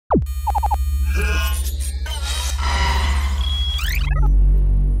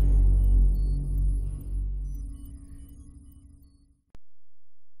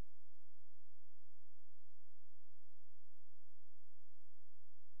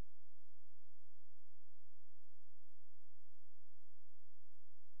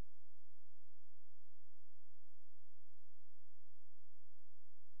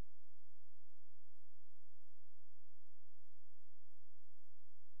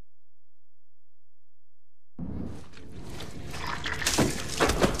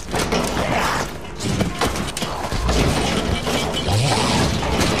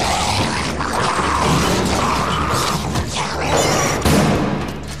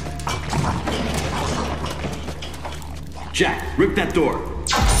Jack, rip that door.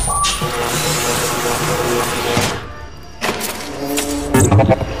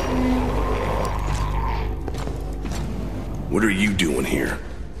 What are you doing here?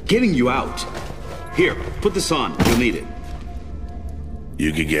 Getting you out. Here, put this on. You'll need it.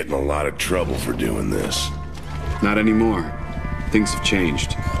 You could get in a lot of trouble for doing this. Not anymore. Things have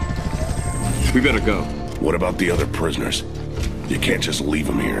changed. We better go. What about the other prisoners? You can't just leave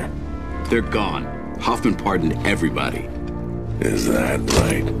them here. They're gone. Hoffman pardoned everybody. Is that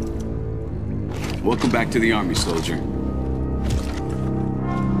right? Welcome back to the army, soldier.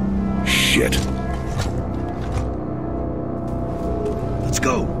 Shit. Let's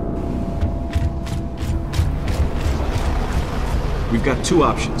go. We've got two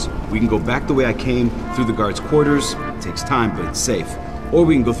options. We can go back the way I came, through the guards' quarters. It takes time, but it's safe. Or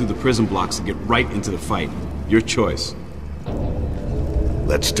we can go through the prison blocks and get right into the fight. Your choice.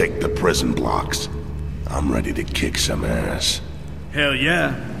 Let's take the prison blocks. I'm ready to kick some ass. Hell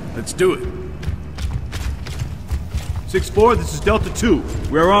yeah. Let's do it. 6-4, this is Delta 2.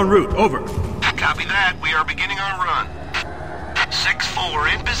 We are en route. Over. Copy that. We are beginning our run. 6-4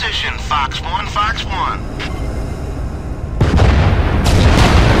 in position. Fox 1, Fox 1.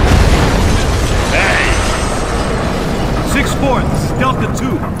 Hey! 6-4, this is Delta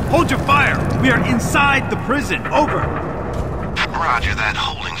 2. Hold your fire. We are inside the prison. Over. Roger that,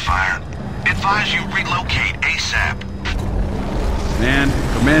 holding fire. Advise you relocate ASAP. Man,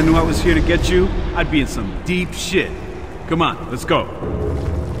 if a man knew I was here to get you, I'd be in some deep shit. Come on, let's go.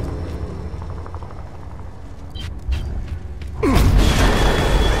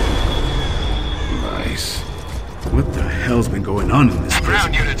 Nice. What the hell's been going on in this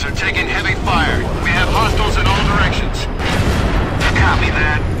prison? Ground units are taking heavy fire. We have hostiles in all directions. Copy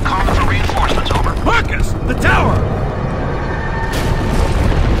that. Calling for reinforcements, over. Marcus! The tower!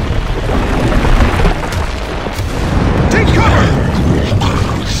 Take cover!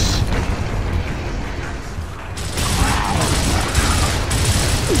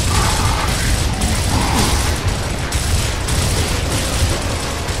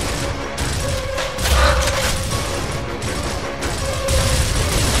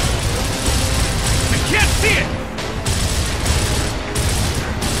 I can't see it!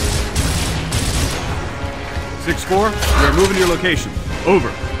 6-4, we are moving to your location. Over.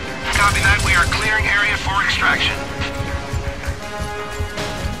 Copy that. We are clearing area for extraction.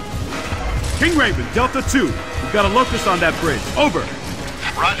 King Raven, Delta 2. We've got a locust on that bridge. Over.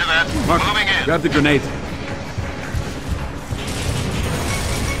 Roger that. Marcus, Moving in. grab the grenade.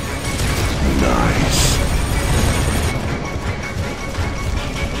 Nice.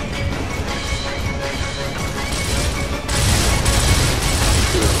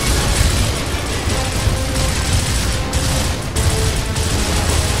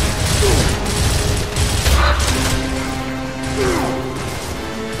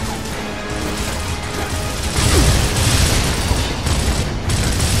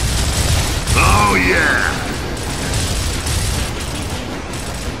 Oh yeah!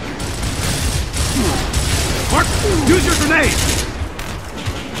 Mark, use your grenade!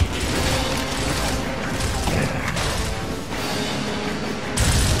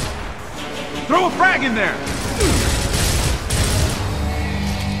 Throw a frag in there!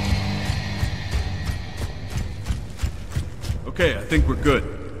 Okay, I think we're good.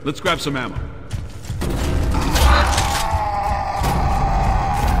 Let's grab some ammo.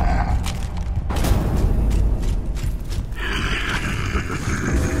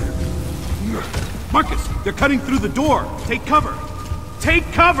 Marcus, they're cutting through the door. Take cover. Take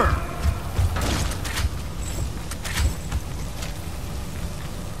cover!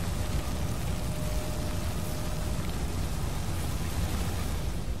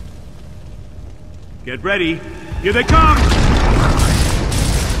 Get ready. Here they come!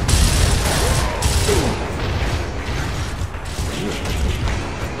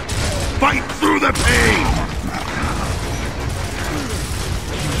 Fight through the pain!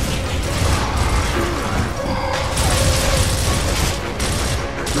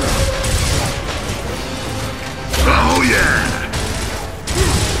 Oh yeah!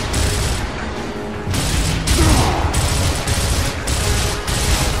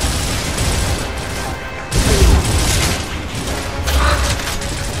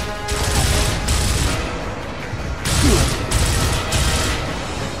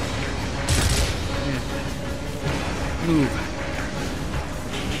 Move.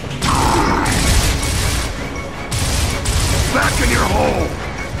 Back in your hole!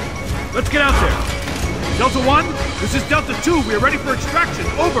 Let's get out there. Delta 1, this is Delta 2. We are ready for extraction.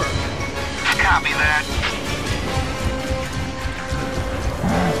 Over. Copy that.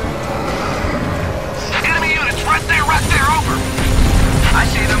 Enemy units right there, over.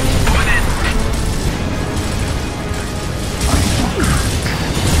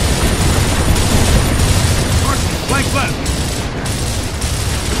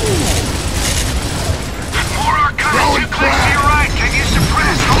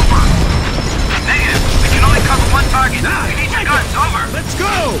 target. We need your guns. Over. Let's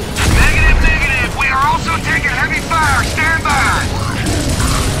go! Negative, negative. We are also taking heavy fire. Stand by.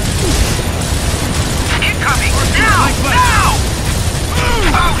 Incoming. Now! Now!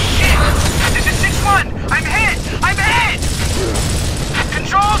 Oh, shit! This is 6-1. I'm hit. I'm hit.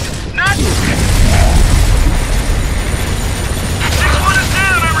 Controls, not... 6-1 is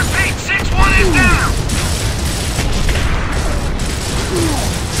down. I repeat, 6-1 is down.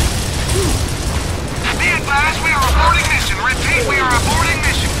 Be advised, we are aborting mission. Repeat, we are aborting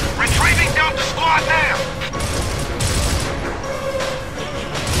mission. Retrieving Delta Squad now.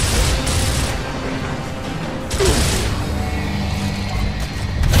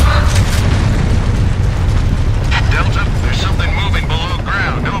 Delta, there's something moving below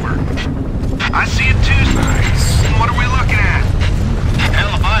ground. Over. I see it too. Nice. What are we looking at?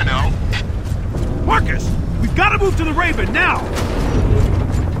 Hell if I know. Marcus, we've got to move to the Raven now!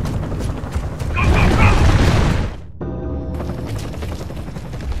 Go, go, go!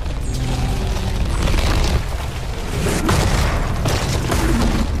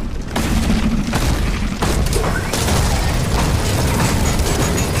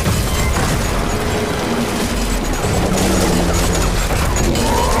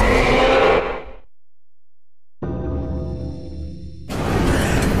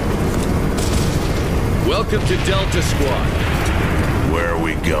 Welcome to Delta Squad. Where are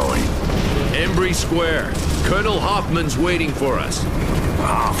we going? Embry Square. Colonel Hoffman's waiting for us.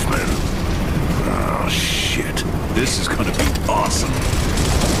 Hoffman. Oh, shit. This is gonna be awesome.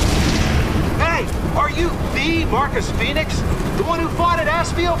 Hey, are you the Marcus Phoenix? The one who fought at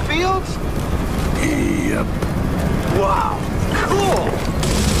Asfield Fields? Yep. Wow, cool!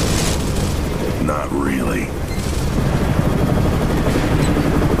 Not really.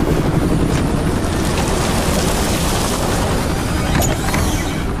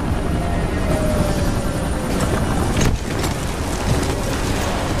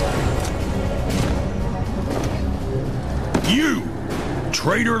 You!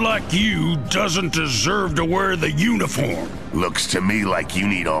 Traitor like you doesn't deserve to wear the uniform. Looks to me like you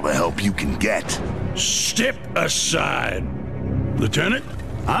need all the help you can get. Step aside. Lieutenant,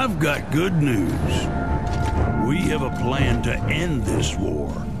 I've got good news. We have a plan to end this war.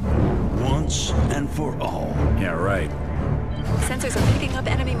 Once and for all. Yeah, right. Sensors are picking up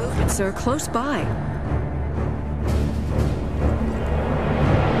enemy movement, sir, close by.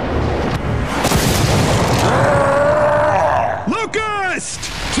 Locust!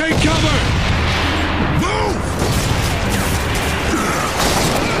 Take cover! Move!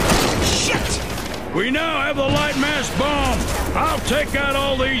 Shit! We now have the light mass bomb. I'll take out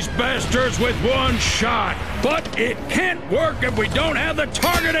all these bastards with one shot. But it can't work if we don't have the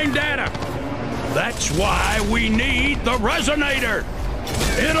targeting data. That's why we need the resonator.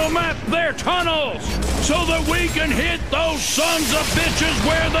 It'll map their tunnels so that we can hit those sons of bitches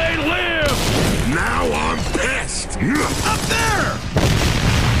where they live. Now I'm pissed! Up there!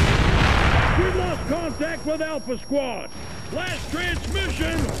 We've lost contact with Alpha Squad. Last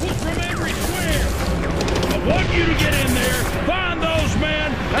transmission was from Embry Square. I want you to get in there, find those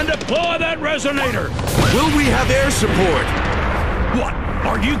men, and deploy that resonator. Will we have air support? What?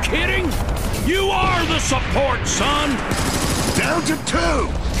 Are you kidding? You are the support, son! Down to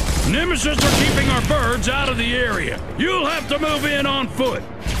 2! Nemesis are keeping our birds out of the area. You'll have to move in on foot.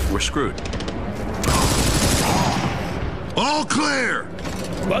 We're screwed. All clear!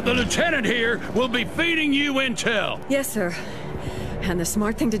 But the lieutenant here will be feeding you intel. Yes, sir. And the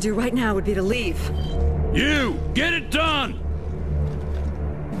smart thing to do right now would be to leave. You, get it done!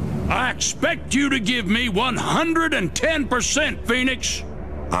 I expect you to give me 110%, Phoenix!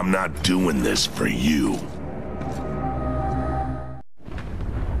 I'm not doing this for you.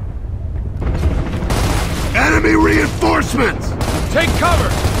 Enemy reinforcements! Take cover!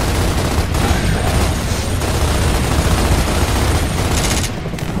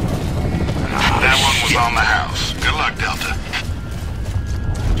 That one was on the house. Good luck, Delta.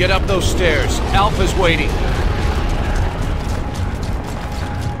 Get up those stairs. Alpha's waiting.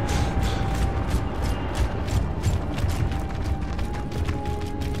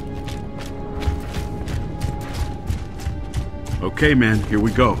 Okay, man, here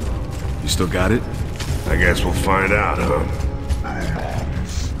we go. You still got it? I guess we'll find out, huh?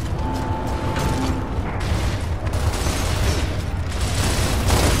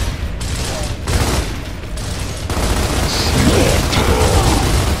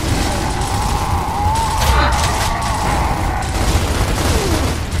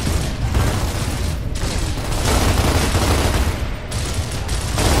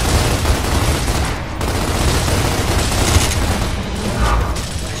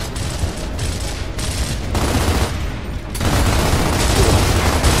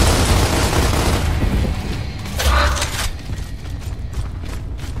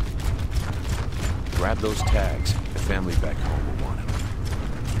 Grab those tags. The family back home will want them.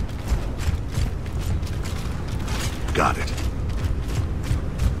 Got it.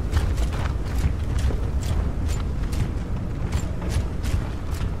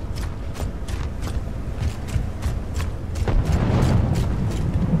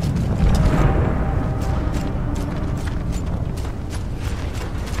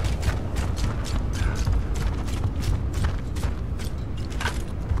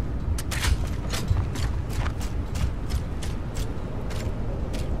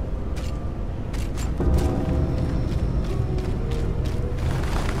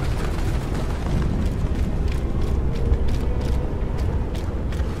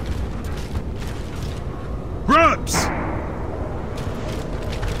 Grubs!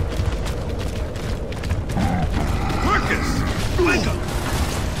 Marcus! Flank him!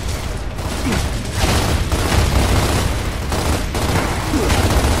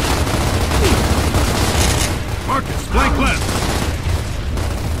 Marcus, flank left!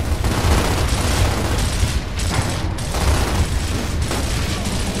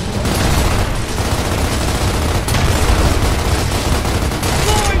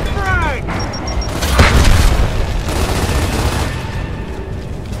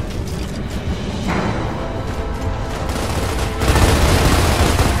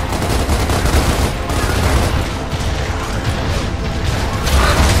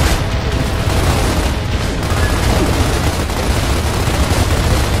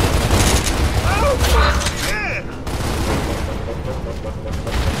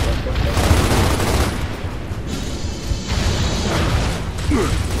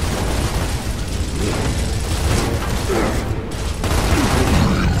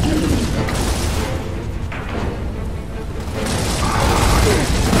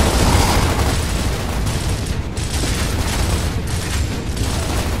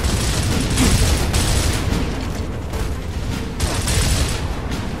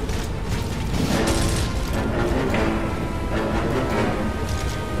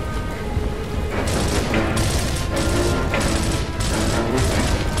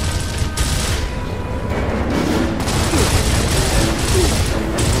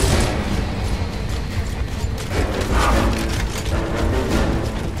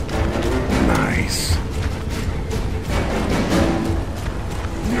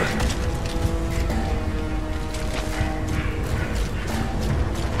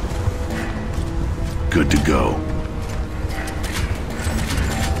 Good to go.